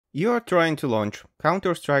You are trying to launch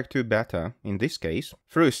Counter-Strike 2 Beta, in this case,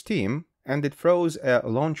 through Steam, and it throws a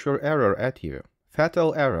launcher error at you.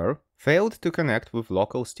 Fatal error: failed to connect with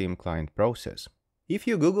local Steam client process. If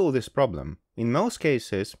you Google this problem, in most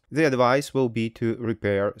cases, the advice will be to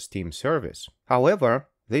repair Steam service. However,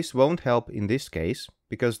 this won't help in this case,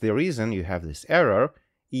 because the reason you have this error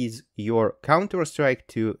is your Counter-Strike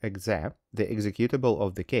 2 exe, the executable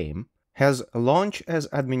of the game, has Launch as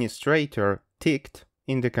Administrator ticked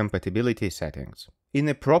in the compatibility settings. In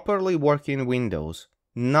a properly working Windows,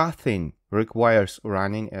 nothing requires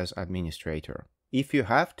running as administrator. If you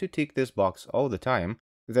have to tick this box all the time,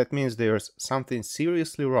 that means there's something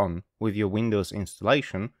seriously wrong with your Windows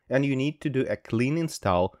installation and you need to do a clean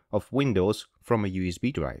install of Windows from a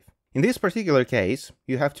USB drive. In this particular case,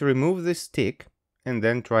 you have to remove this tick and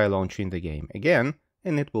then try launching the game again,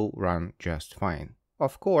 and it will run just fine.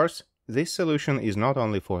 Of course, this solution is not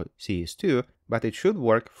only for CS2, but it should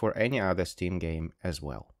work for any other Steam game as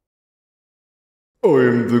well. I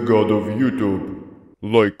am the god of YouTube.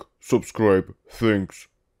 Like, subscribe, thanks.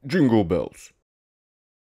 Jingle bells.